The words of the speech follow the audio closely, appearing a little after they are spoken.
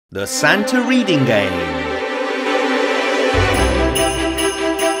The Santa Reading Game.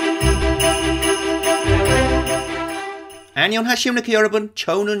 안녕하십니까 여러분,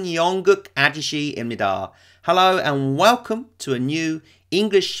 저는 영국 아저씨입니다. Hello and welcome to a new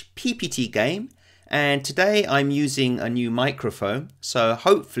English PPT game, and today I'm using a new microphone, so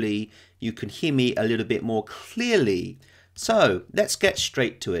hopefully you can hear me a little bit more clearly. So let's get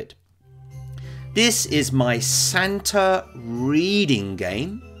straight to it. This is my Santa reading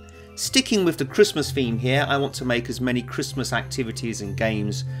game. Sticking with the Christmas theme here, I want to make as many Christmas activities and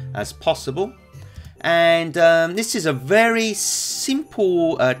games as possible. And this is a very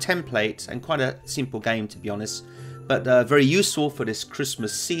simple template and quite a simple game, to be honest, but very useful for this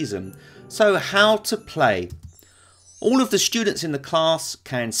Christmas season. So how to play. All of the students in the class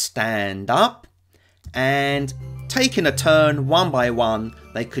can stand up, and taking a turn one by one,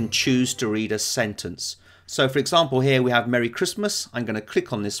 they can choose to read a sentence. So for example, here we have Merry Christmas. I'm going to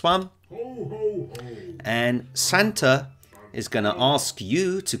click on this one, and Santa is going to ask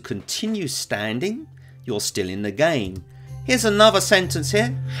you to continue standing. You're still in the game. Here's another sentence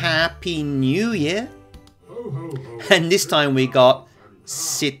here. Happy New Year. And this time we got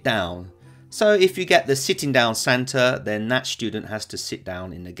sit down. So if you get the sitting down Santa, then that student has to sit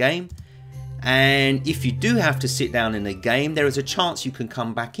down in the game. And if you do have to sit down in the game, there is a chance you can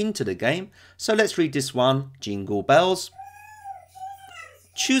come back into the game. So let's read this one. Jingle bells.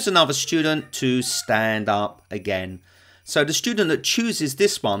 Choose another student to stand up again. So the student that chooses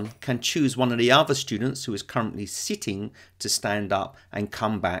this one can choose one of the other students who is currently sitting to stand up and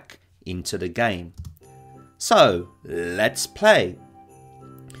come back into the game. So let's play.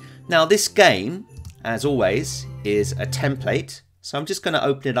 Now this game, as always, is a template. So I'm just going to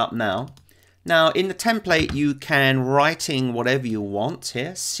open it up now. Now in the template you can write in whatever you want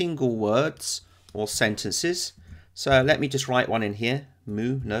here, single words or sentences. So let me just write one in here.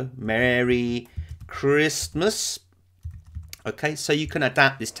 Merry Christmas. Okay, so you can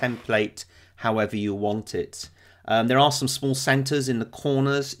adapt this template however you want it. There are some small centers in the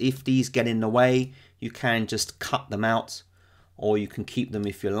corners. If these get in the way, you can just cut them out, or you can keep them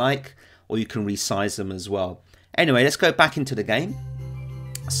if you like, or you can resize them as well. Anyway, let's go back into the game.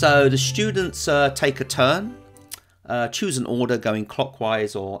 So the students take a turn, choose an order going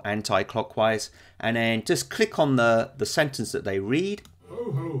clockwise or anti-clockwise, and then just click on the sentence that they read,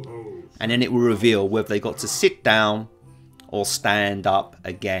 and then it will reveal whether they got to sit down or stand up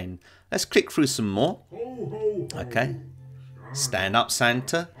again. Let's click through some more. Okay, stand up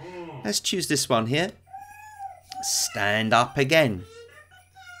Santa. Let's choose this one here. Stand up again.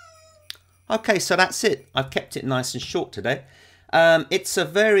 Okay, so that's it. I've kept it nice and short today. It's a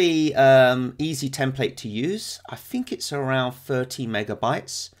very easy template to use. I think it's around 30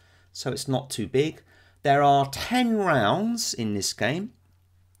 megabytes, so it's not too big. There are 10 rounds in this game.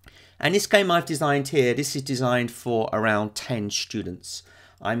 And this game I've designed here, this is designed for around 10 students.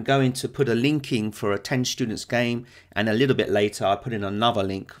 I'm going to put a link in for a 10 students game, and a little bit later I put in another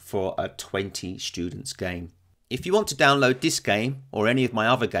link for a 20 students game. If you want to download this game or any of my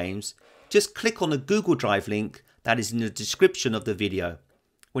other games, just click on the Google Drive link that is in the description of the video.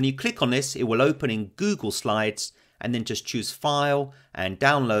 When you click on this, it will open in Google Slides, and then just choose File and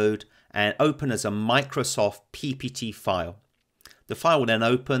Download, and open as a Microsoft PPT file. The file will then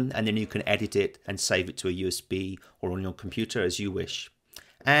open, and then you can edit it and save it to a USB or on your computer as you wish.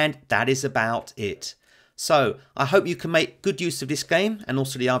 And that is about it. So I hope you can make good use of this game and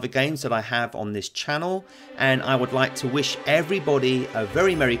also the other games that I have on this channel. And I would like to wish everybody a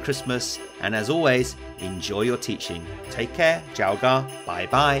very Merry Christmas. And as always, enjoy your teaching. Take care. Ciao ga. Bye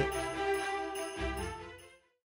bye.